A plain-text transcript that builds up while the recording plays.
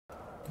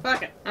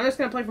Fuck it. I'm just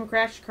gonna play from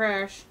crash to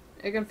crash.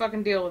 It can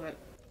fucking deal with it.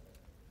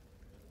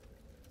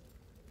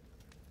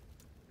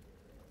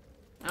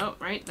 Oh,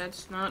 right,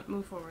 that's not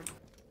move forward.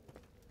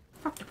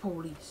 Fuck the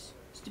police.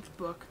 Stupid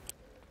book.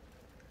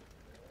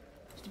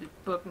 Stupid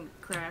book and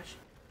crash.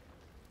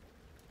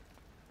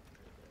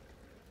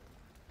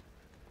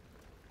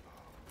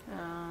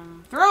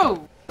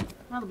 Throw!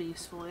 That'll be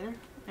useful later.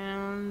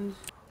 And...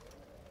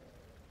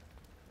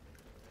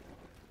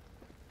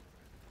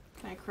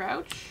 Can I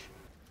crouch?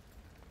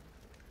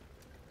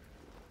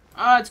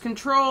 Oh, it's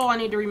control. I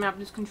need to remap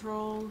these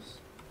controls.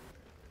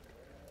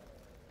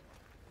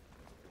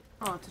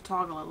 Oh, it's a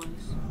toggle at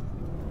least.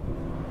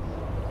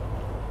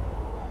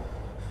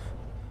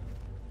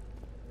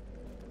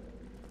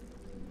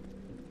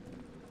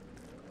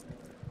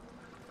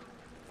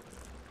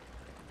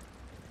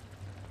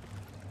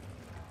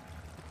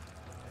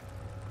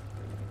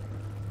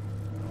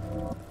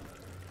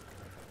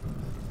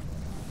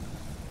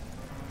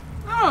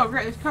 Oh,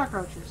 great, there's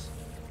cockroaches.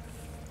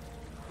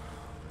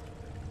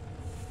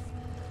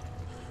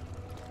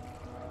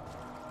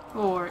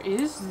 Or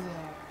is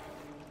there?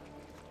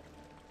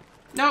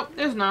 Nope,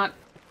 there's not.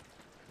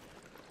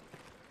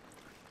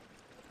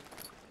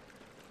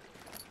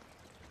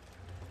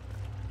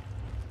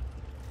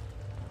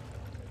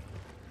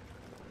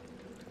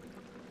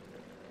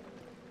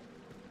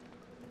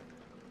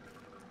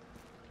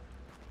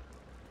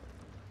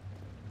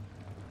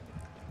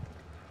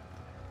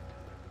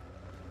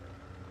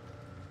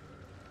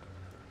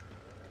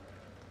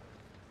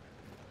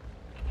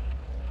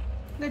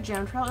 The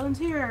jam trail ends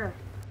here.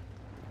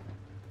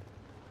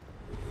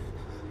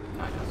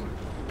 No, it doesn't.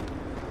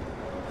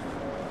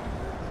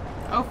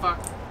 Oh, fuck.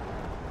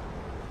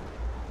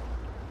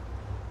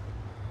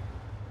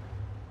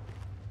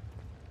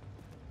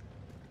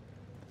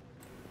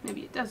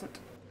 Maybe it doesn't.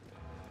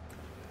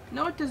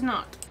 No, it does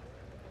not.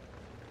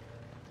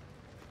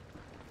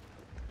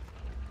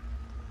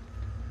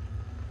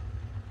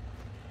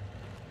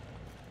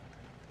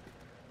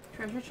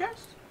 Treasure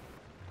chest?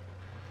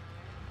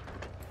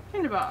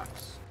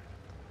 Tinderbox.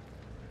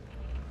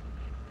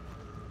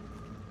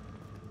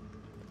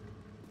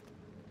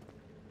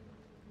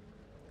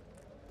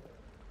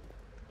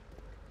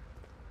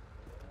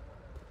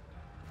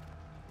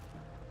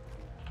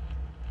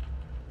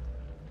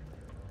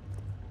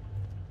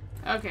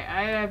 Okay,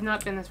 I have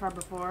not been this far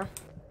before.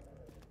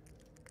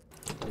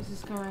 This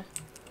is kinda...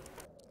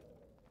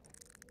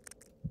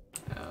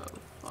 Oh,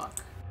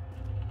 fuck.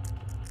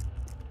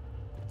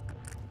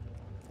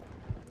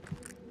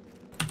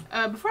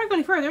 Before I go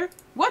any further,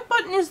 what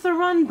button is the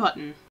run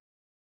button?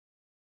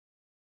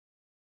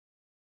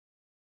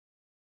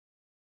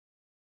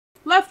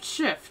 Left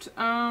shift.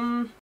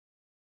 I'm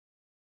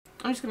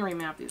just gonna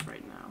remap these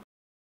right now.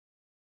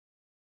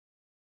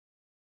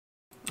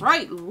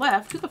 Right,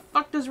 left? Who the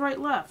fuck does right,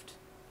 left?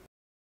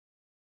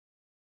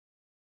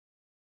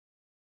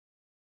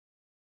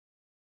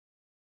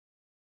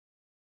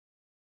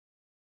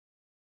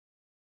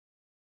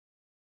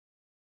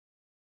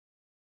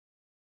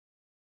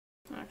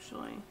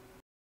 Actually,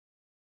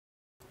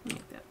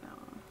 make that now.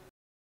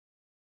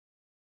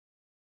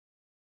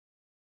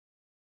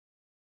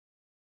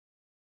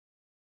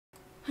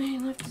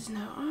 Lane left is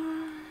now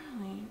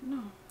R. Lane,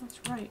 no, that's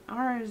right.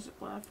 R is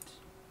left.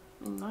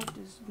 Lane left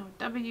is no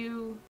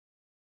W.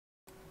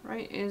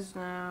 Right is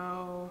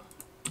now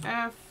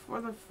F.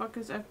 Where the fuck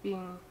is F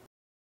being?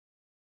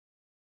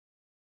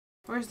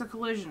 Where's the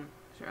collision?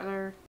 Is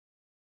there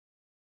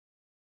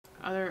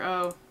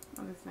other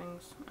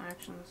things,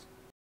 actions.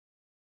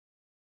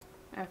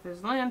 F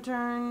is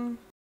lantern.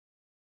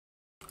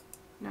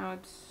 Now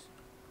it's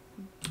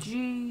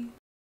G.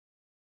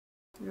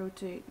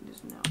 Rotate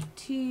is now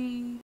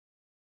T.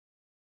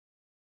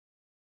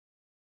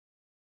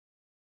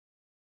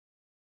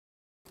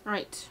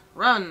 Right,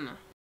 run.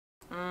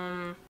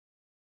 I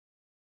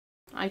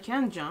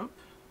can jump.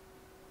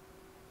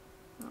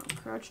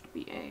 Crouch to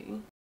be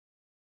A.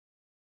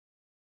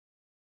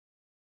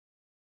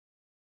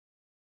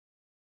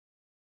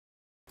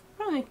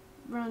 Probably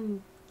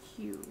run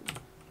Q.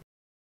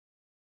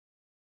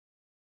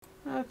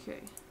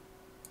 Okay.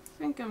 I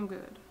think I'm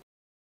good.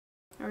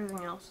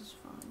 Everything else is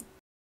fine.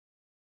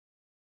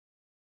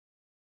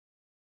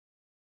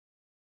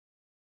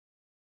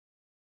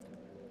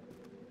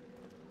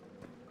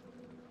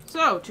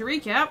 So, to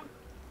recap,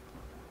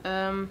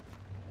 I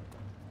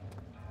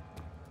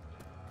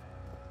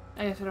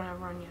guess I don't have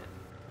run yet.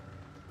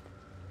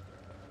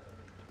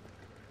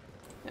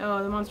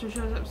 Oh, the monster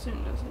shows up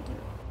soon, doesn't it?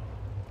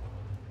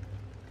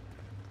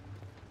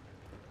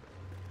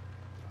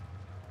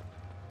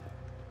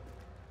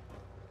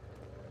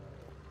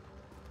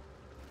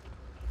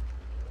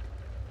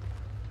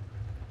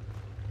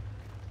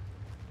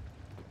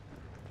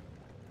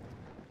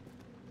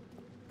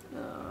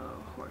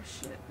 Oh,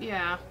 horse shit.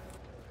 Yeah.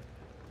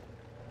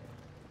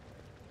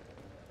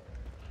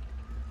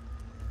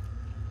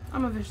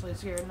 I'm officially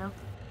scared now.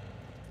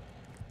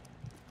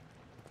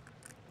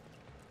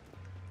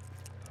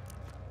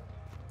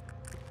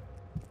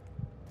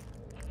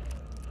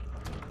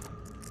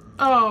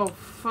 Oh,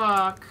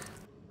 fuck.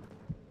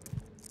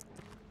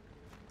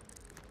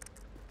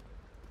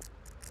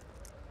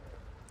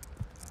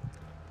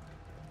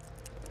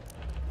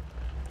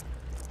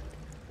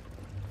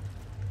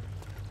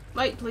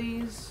 Light,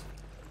 please.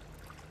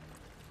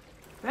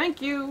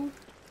 Thank you.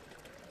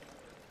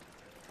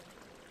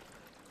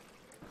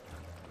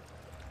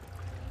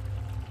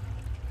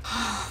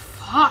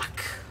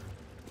 Fuck.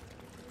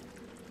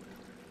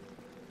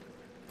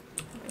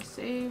 I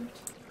saved.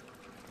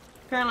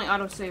 Apparently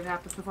autosave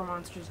happens before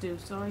monsters do,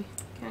 so I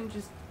can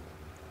just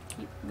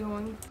keep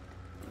going,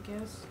 I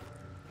guess.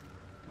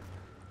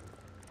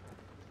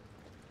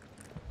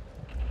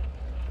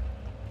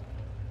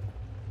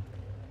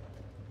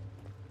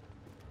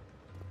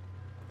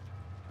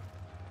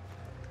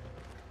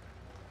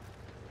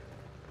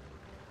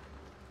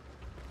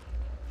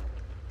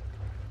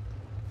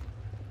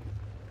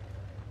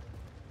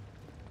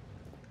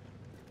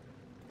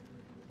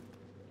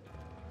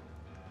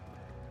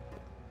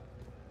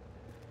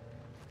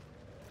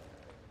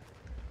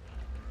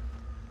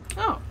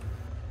 Oh.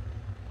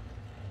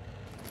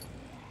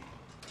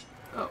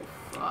 Oh,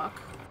 fuck.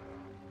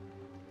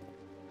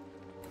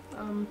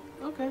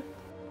 Okay.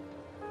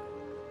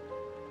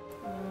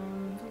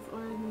 Both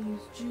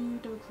enemies, G,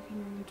 double clicking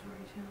your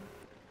inventory town.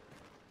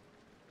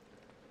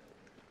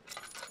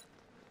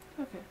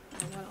 Okay, I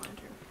got a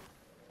lantern.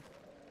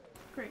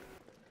 Great.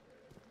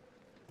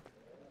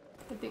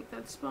 I think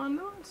that spawned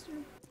the monster.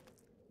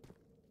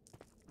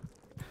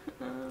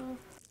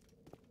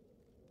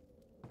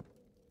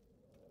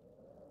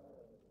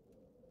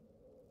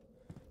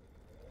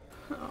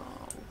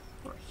 Oh,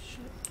 poor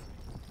shit.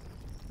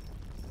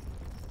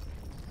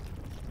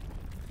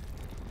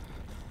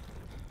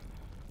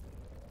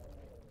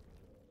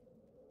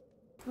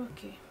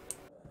 Okay.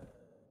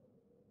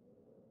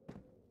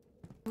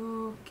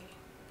 Okay.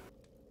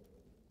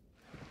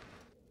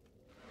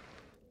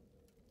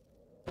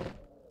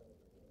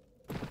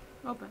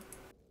 Open.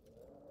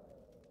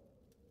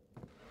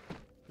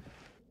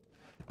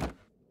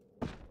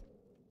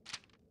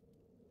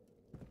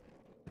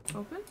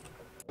 Open?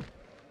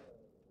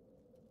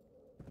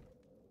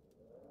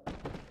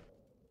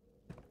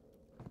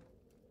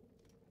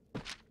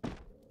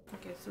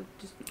 Okay, so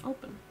just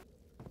open.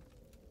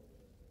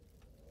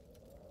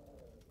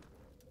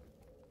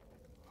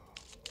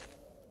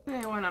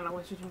 Hey, why not? I'll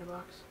waste your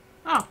box.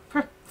 Oh,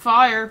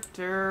 fire!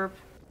 Derp.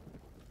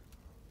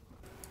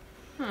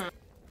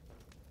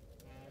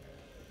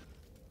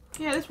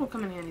 Yeah, this will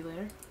come in handy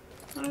later.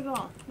 Not at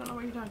all. Don't know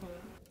what you're talking about.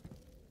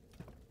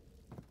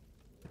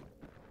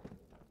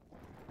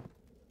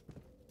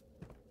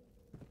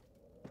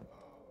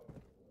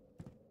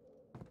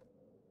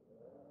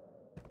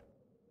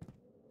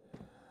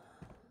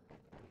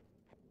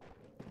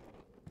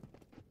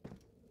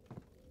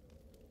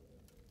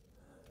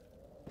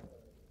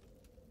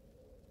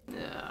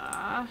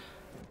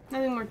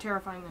 Nothing more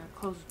terrifying than a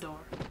closed door.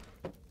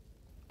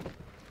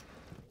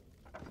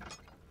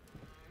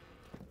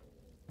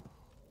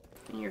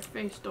 In your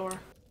face, door.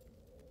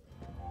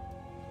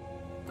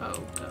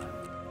 Oh, God.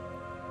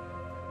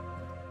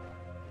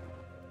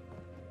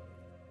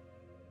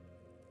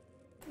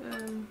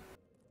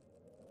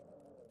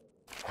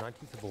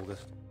 19th of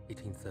August,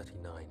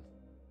 1839.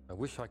 I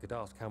wish I could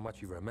ask how much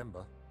you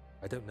remember.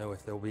 I don't know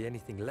if there will be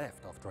anything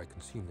left after I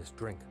consume this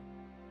drink.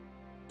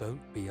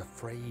 Don't be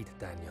afraid,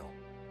 Daniel.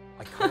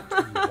 I can't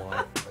tell you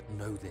why, but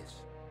know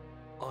this.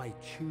 I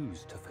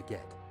choose to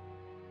forget.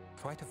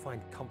 Try to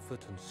find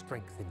comfort and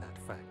strength in that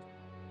fact.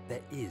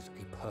 There is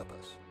a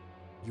purpose.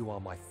 You are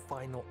my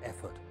final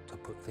effort to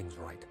put things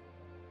right.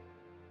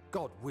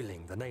 God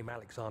willing, the name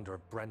Alexander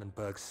of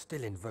Brandenburg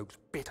still invokes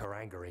bitter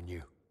anger in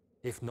you.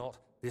 If not,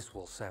 this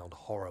will sound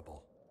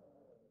horrible.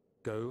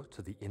 Go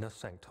to the inner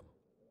sanctum,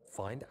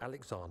 find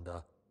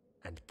Alexander,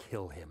 and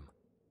kill him.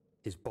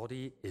 His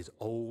body is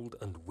old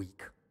and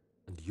weak,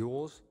 and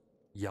yours,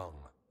 young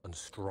and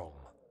strong.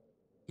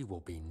 He will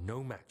be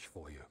no match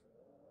for you.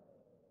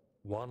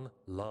 One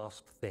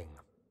last thing.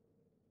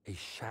 A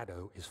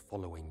shadow is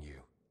following you.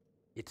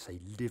 It's a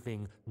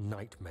living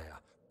nightmare,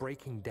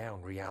 breaking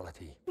down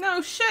reality.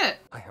 No shit!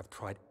 I have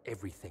tried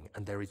everything,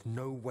 and there is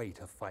no way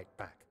to fight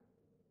back.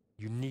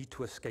 You need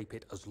to escape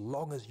it as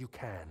long as you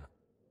can.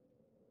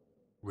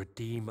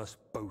 Redeem us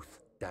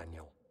both,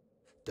 Daniel.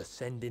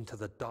 Descend into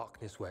the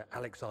darkness where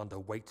Alexander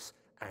waits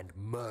and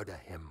murder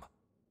him.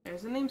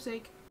 There's the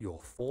namesake. Your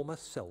former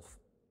self,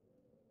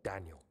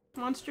 Daniel.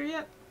 Monster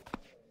yet?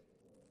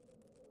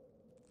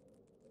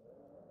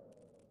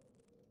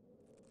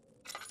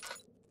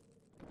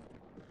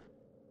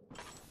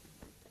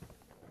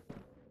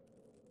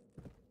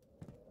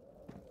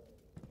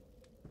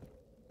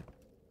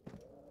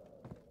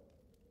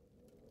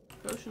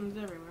 Potions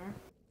everywhere.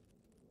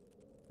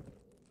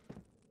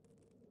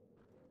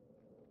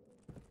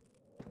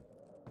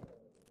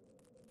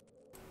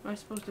 Am I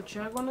supposed to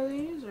chug one of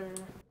these, or?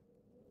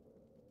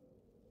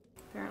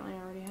 Apparently I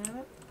already have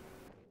it.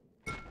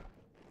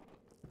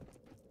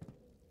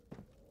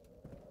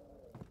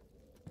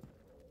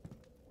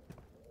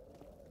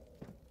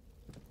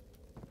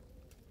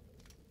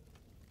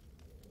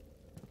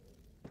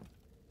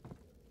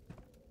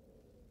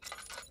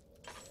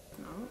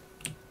 No.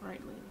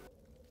 Right lean.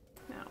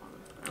 That one.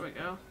 There we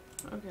go.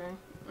 Okay.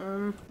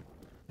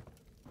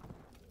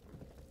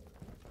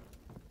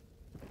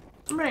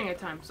 running out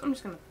of time, so I'm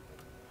just gonna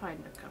hide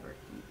in a cupboard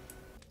and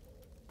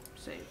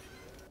save.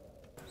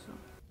 So,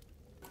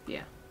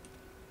 yeah.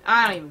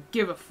 I don't even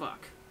give a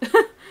fuck.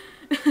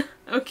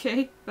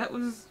 Okay, that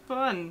was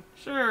fun.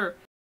 Sure.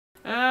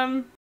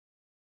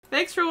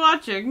 Thanks for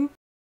watching.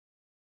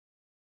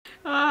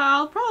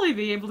 I'll probably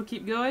be able to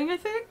keep going, I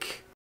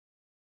think.